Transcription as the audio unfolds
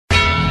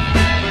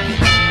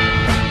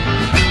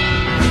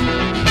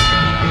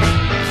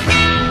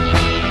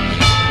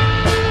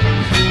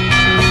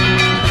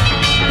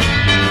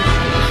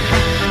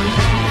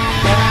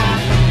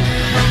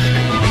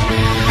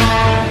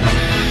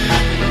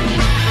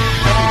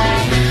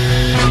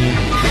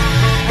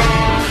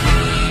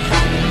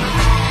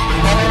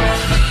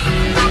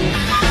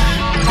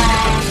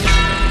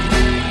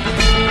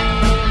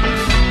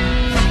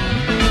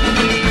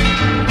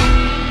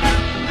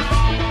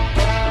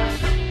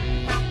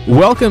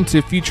Welcome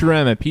to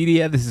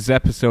Futuramapedia. This is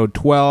episode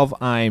 12.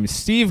 I'm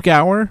Steve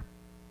Gower,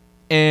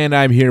 and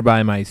I'm here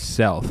by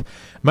myself.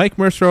 Mike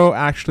Mercero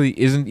actually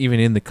isn't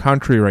even in the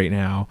country right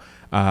now.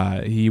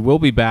 He will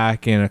be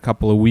back in a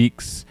couple of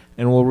weeks,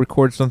 and we'll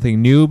record something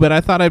new, but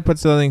I thought I'd put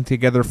something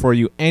together for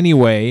you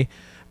anyway,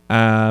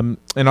 and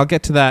I'll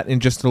get to that in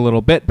just a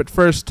little bit. But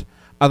first,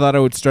 I thought I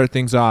would start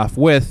things off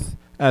with,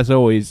 as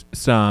always,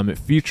 some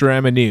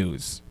Futurama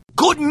news.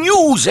 Good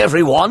news,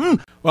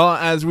 everyone! Well,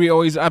 as we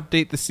always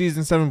update, the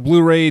Season 7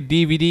 Blu-ray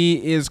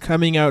DVD is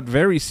coming out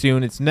very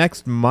soon. It's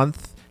next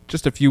month,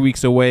 just a few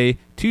weeks away,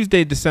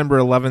 Tuesday, December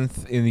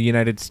 11th in the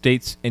United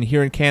States, and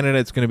here in Canada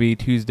it's going to be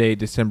Tuesday,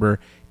 December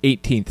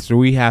 18th, so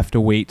we have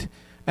to wait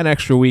an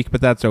extra week,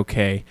 but that's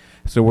okay.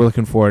 So we're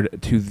looking forward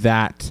to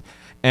that.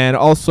 And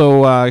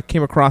also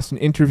came across an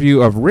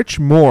interview of Rich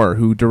Moore,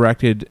 who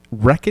directed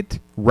Wreck-It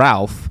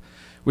Ralph,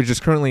 which is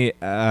currently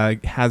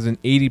has an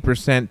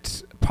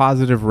 80%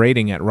 positive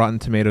rating at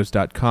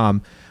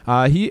RottenTomatoes.com.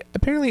 He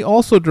apparently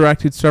also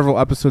directed several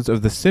episodes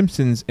of The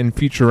Simpsons and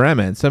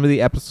Futurama, and some of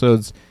the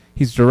episodes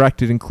he's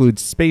directed include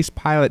Space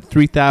Pilot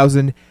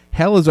 3000,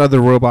 Hell is Other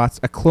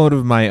Robots, A Clone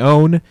of My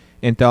Own,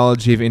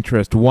 Anthology of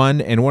Interest 1,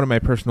 and one of my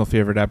personal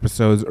favorite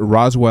episodes,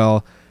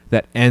 Roswell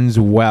That Ends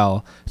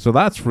Well. So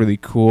that's really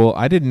cool.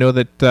 I didn't know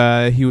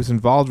that he was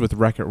involved with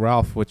Wreck-It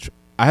Ralph, which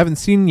I haven't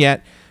seen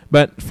yet,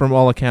 but from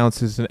all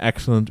accounts is an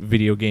excellent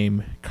video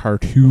game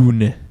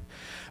cartoon.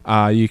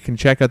 You can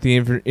check out the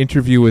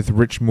interview with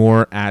Rich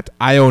Moore at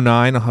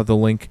IO9. I'll have the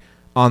link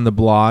on the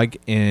blog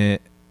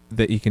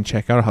that you can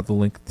check out. I'll have the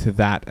link to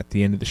that at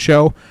the end of the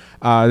show.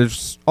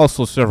 There's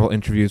also several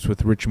interviews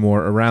with Rich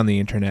Moore around the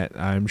internet.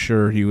 I'm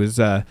sure he was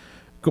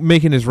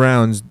making his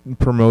rounds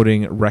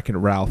promoting Wreck-It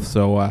Ralph.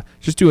 So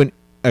just do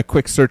a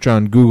quick search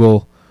on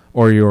Google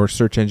or your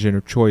search engine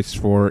of choice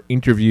for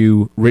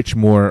interview Rich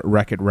Moore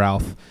Wreck-It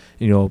Ralph.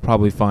 You'll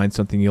probably find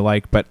something you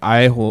like, but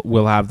I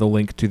will have the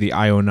link to the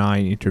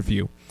IO9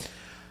 interview.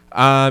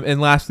 And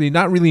lastly,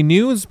 not really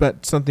news,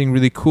 but something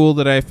really cool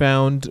that I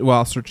found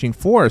while searching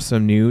for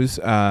some news.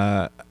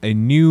 A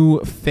new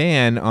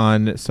fan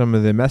on some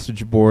of the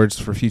message boards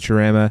for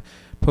Futurama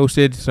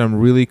posted some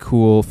really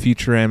cool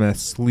Futurama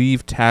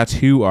sleeve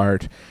tattoo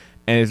art,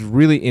 and it's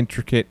really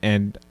intricate,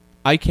 and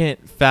I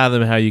can't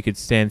fathom how you could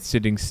stand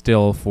sitting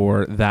still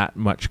for that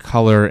much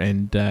color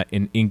and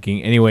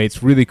inking. Anyway,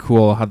 it's really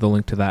cool. I'll have the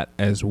link to that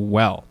as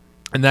well.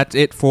 And that's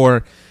it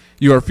for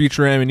your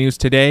Futurama news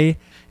today.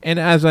 And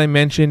as I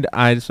mentioned,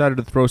 I decided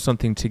to throw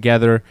something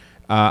together.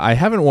 I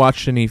haven't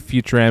watched any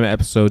Futurama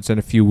episodes in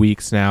a few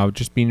weeks now,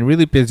 just been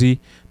really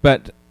busy,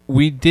 but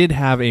we did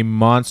have a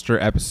monster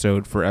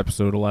episode for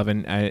episode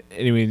 11.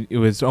 Anyway, it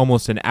was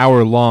almost an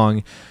hour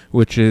long,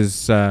 which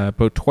is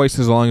about twice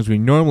as long as we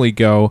normally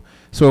go.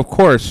 So, of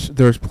course,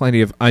 there's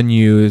plenty of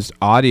unused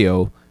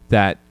audio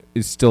that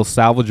is still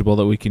salvageable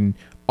that we can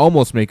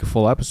almost make a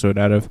full episode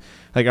out of.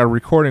 Like, our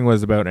recording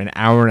was about an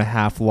hour and a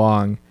half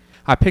long.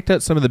 I picked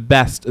out some of the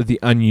best of the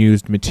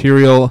unused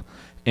material,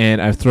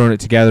 and I've thrown it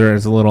together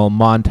as a little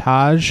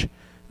montage. And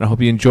I hope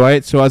you enjoy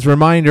it. So as a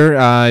reminder,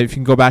 if you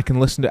can go back and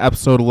listen to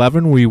episode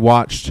 11, we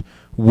watched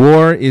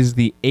War is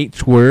the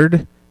H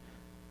Word,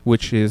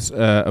 which is,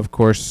 of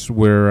course,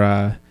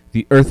 where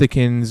the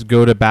Earthicans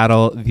go to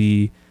battle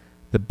the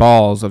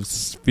balls of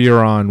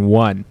Spheron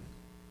 1.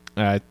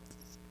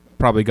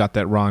 Probably got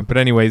that wrong. But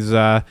anyways,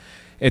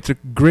 it's a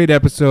great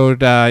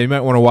episode. You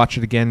might want to watch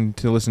it again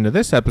to listen to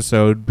this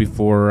episode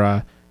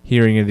before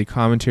hearing the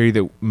commentary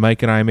that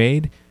Mike and I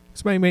made.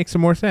 This might make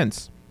some more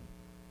sense.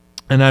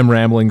 And I'm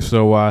rambling,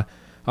 so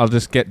I'll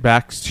just get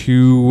back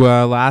to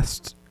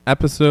last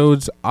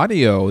episode's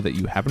audio that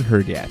you haven't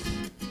heard yet.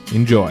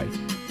 Enjoy.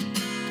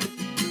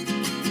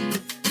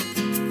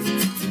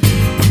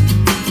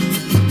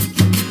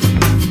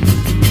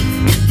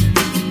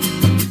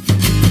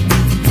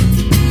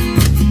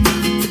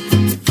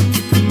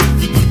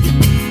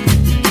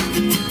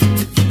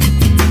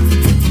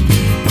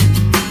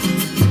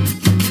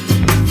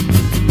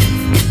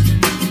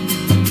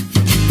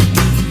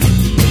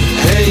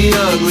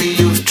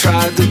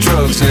 Tried the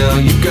drugs, now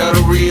you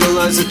gotta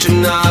realize that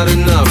you're not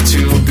enough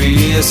to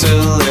be a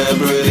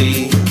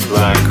celebrity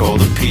like all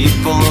the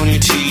people on your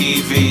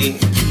TV.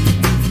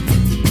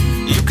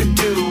 You could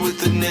do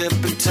with a nip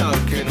and tuck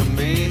and a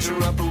major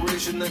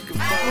operation that could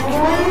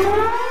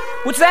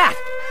fuck. What's that?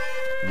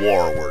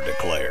 War were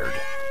declared.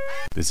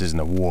 This isn't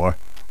a war,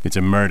 it's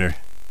a murder.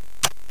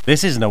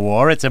 This isn't a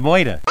war, it's a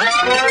murder.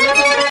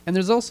 And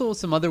there's also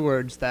some other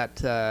words that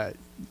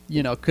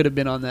could have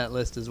been on that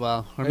list as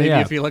well, or maybe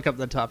if you look up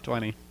the top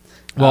 20.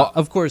 Well,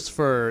 of course,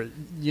 for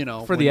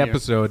the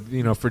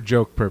episode, for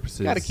joke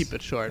purposes, got to keep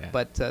it short. Yeah.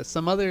 But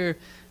some other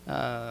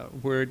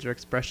words or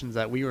expressions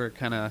that we were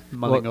kind of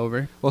mulling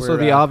over. Well, so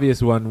the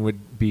obvious one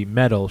would be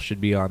metal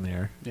should be on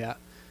there. Yeah,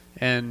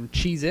 and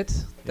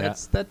Cheez-It.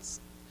 That's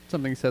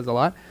something that says a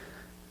lot.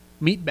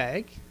 Meat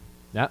bag.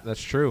 Yeah,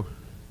 that's true.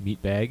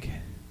 Meat bag.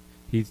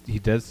 He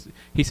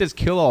says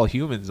kill all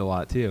humans a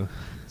lot too.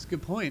 That's a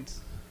good point.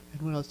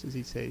 And what else does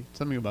he say?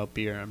 Something about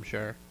beer, I'm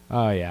sure.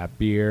 Oh yeah,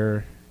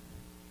 beer.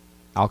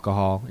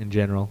 Alcohol in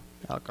general.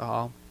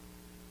 alcohol.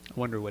 I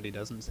wonder what he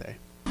doesn't say.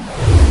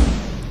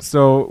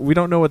 So we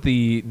don't know what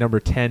the number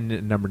 10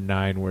 and number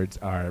 9 words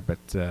are,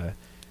 but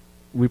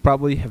we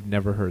probably have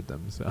never heard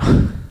them. So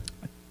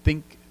I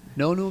think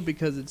no,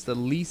 because it's the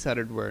least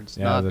uttered words,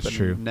 not that's the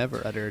true.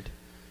 never uttered.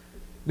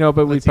 No,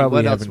 but Let's we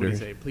probably see, what else haven't would he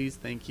heard. say? Please,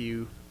 thank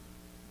you.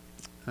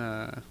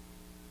 I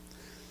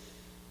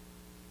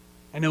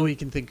know he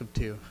can think of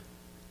two.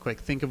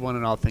 Quick, think of one,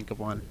 and I'll think of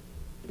one.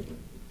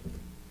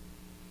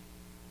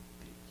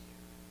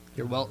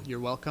 You're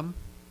welcome.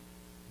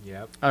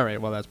 Yep. All right.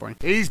 Well, that's boring.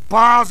 These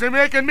balls are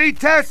making me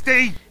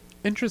thirsty.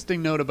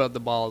 Interesting note about the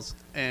balls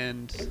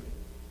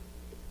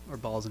or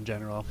balls in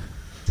general.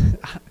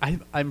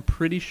 I'm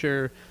pretty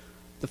sure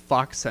the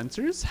Fox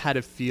censors had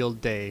a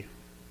field day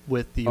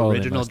with the Oh, they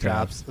original must have.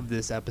 drafts of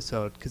this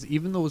episode, because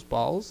even those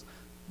balls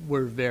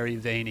were very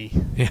veiny.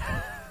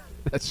 Yeah,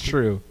 that's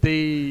true.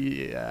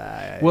 They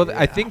Well, yeah.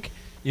 I think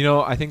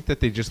that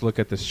they just look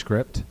at the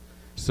script,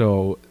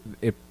 so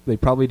they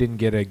probably didn't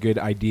get a good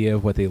idea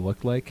of what they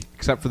looked like,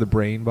 except for the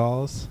brain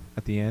balls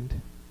at the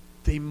end.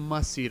 they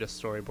must see the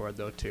storyboard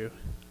though too.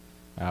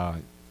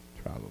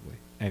 Probably.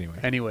 Anyway.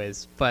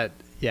 Anyways, but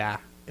yeah.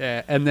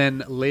 And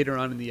then later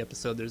on in the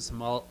episode, there's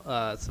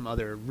some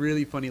other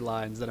really funny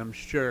lines that I'm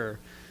sure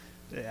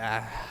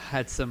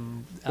had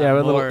some a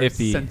little more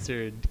iffy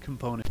censored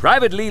components.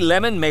 Private Lee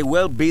Lemon may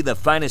well be the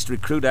finest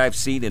recruit I've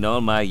seen in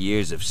all my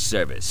years of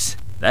service.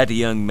 That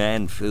young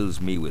man fills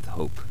me with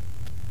hope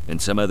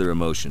and some other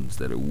emotions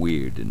that are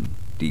weird and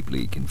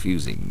deeply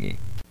confusing.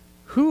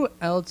 Who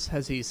else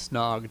has he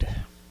snogged?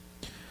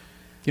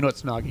 You know what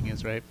snogging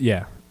is, right?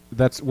 Yeah.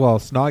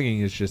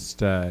 Snogging is just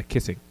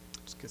kissing.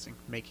 Just kissing,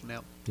 making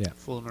out, Yeah.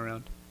 fooling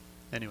around.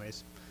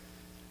 Anyways,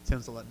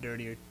 sounds a lot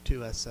dirtier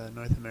to us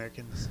North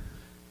Americans.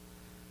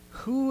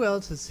 Who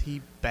else has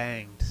he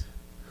banged?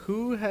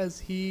 Who has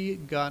he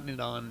gotten it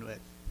on with?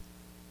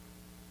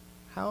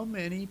 How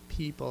many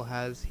people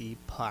has he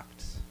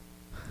pucked?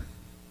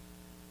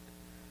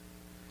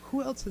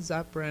 Who else has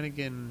Zap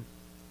Brannigan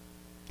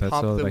That's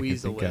popped all the I can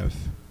weasel think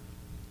with?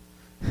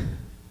 of.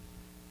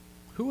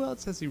 Who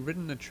else has he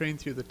ridden a train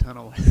through the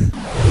tunnel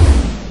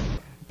with?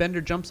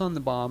 Bender jumps on the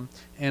bomb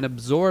and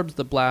absorbs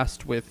the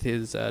blast with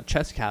his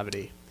chest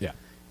cavity. Yeah.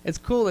 It's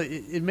cool.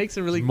 It makes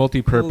a really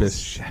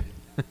Multi-purpose. cool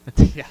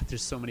yeah,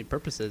 there's so many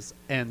purposes,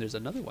 and there's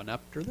another one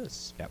after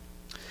this. Yep.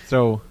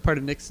 So Part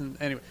of Nixon.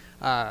 Anyway,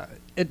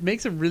 it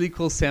makes a really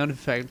cool sound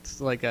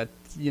effect, like a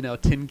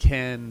tin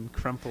can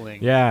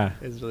crumpling. yeah,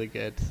 Is really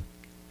good.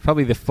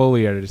 probably the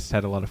Foley artist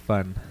had a lot of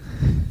fun.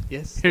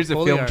 Yes. Here's a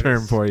Foley film term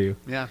artists. for you.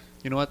 Yeah.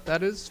 You know what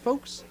that is,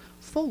 folks?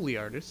 Foley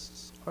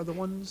artists are the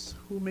ones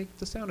who make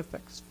the sound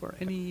effects for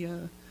any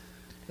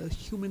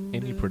human...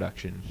 Any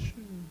production.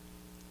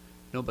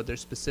 No, but they're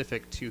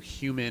specific to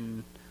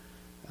human,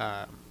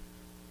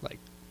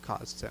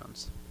 caused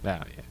sounds. Oh,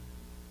 yeah.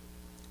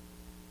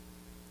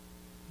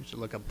 You should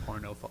look up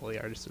Porno Foley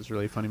Artist. It's a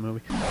really funny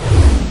movie.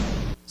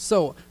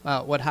 So,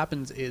 what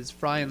happens is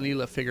Fry and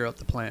Leela figure out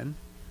the plan.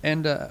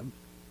 And I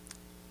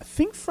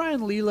think Fry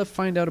and Leela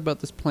find out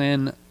about this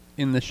plan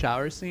in the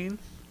shower scene.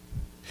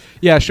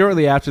 Yeah,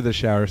 shortly after the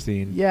shower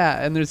scene.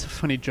 Yeah, and there's a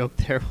funny joke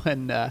there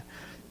when,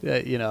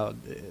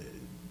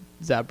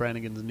 Zap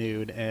Brannigan's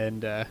nude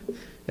and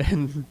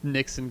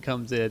Nixon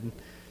comes in.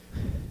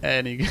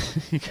 And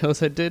he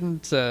goes, I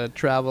didn't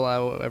travel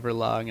however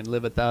long and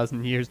live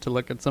 1,000 years to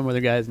look at some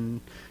other guys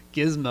in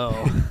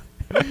Gizmo.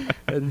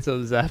 And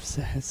so Zap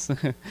says,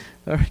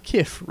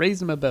 Kif, raise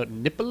him about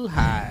nipple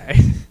high.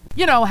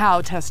 You know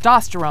how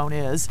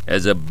testosterone is.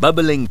 As a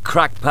bubbling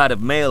crockpot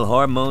of male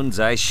hormones,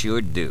 I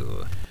sure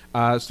do.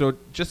 So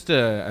just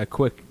a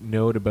quick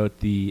note about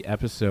the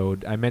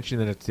episode. I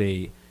mentioned that it's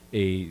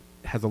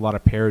has a lot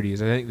of parodies.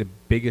 I think the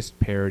biggest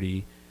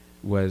parody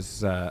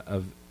was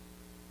of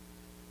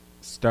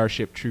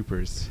Starship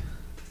Troopers.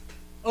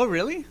 Oh,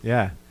 really?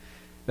 Yeah,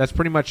 that's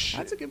pretty much.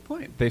 That's a good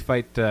point. They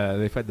fight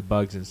the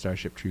bugs in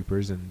Starship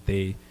Troopers, and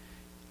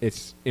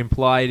it's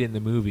implied in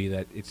the movie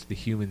that it's the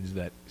humans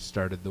that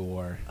started the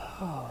war.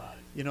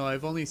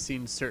 I've only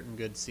seen certain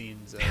good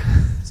scenes of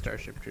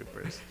Starship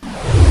Troopers.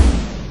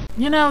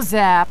 You know,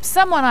 Zap,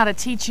 someone ought to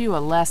teach you a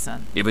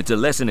lesson. If it's a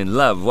lesson in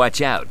love, watch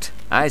out.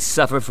 I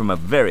suffer from a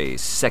very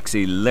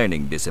sexy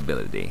learning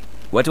disability.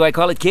 What do I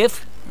call it,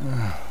 Kif?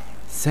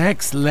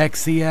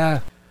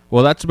 Sexlexia.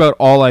 Well, that's about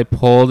all I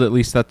pulled. At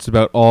least that's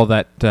about all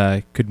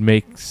that could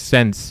make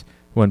sense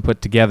when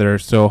put together.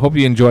 So hope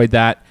you enjoyed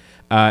that.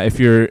 If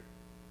you're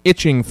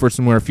itching for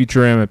some more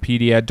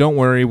Futuramapedia, don't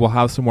worry. We'll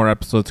have some more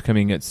episodes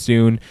coming out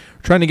soon.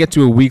 We're trying to get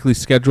to a weekly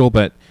schedule,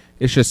 but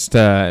it's just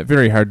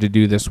very hard to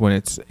do this when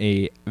it's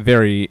a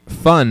very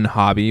fun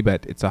hobby,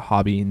 but it's a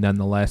hobby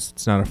nonetheless.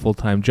 It's not a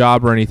full-time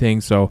job or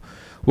anything, so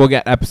we'll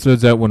get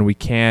episodes out when we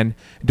can.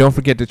 Don't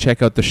forget to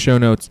check out the show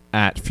notes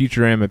at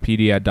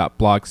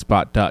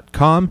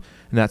futuramapedia.blogspot.com,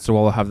 and that's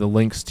where we'll have the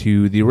links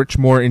to the Rich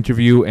Moore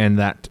interview and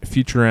that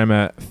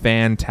Futurama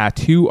fan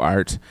tattoo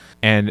art.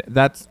 And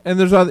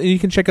there's other, you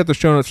can check out the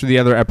show notes for the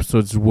other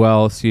episodes as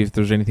well, see if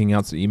there's anything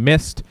else that you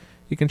missed.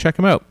 You can check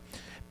them out.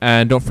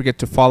 And don't forget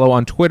to follow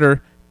on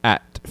Twitter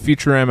at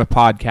Futurama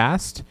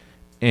Podcast.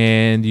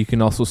 And you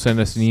can also send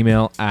us an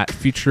email at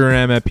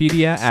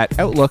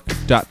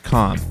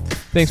futuramapedia@outlook.com.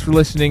 Thanks for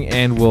listening,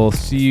 and we'll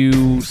see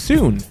you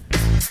soon.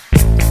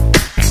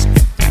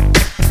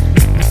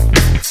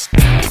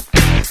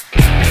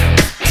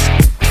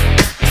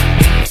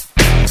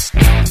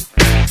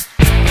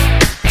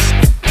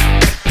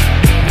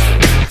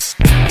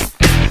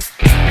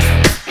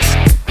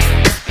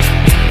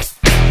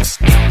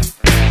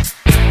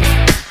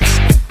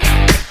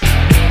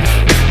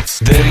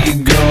 There you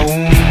go,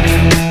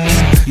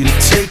 you're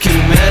taking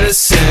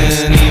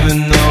medicine,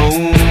 even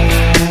though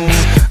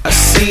I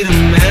see the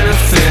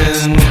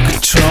manifest will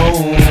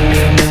control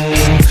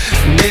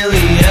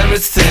nearly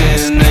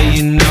everything that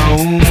you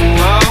know.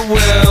 Oh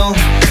well,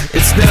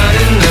 it's not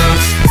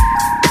enough.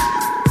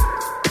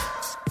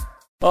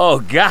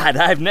 Oh, God,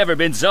 I've never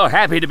been so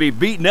happy to be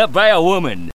beaten up by a woman.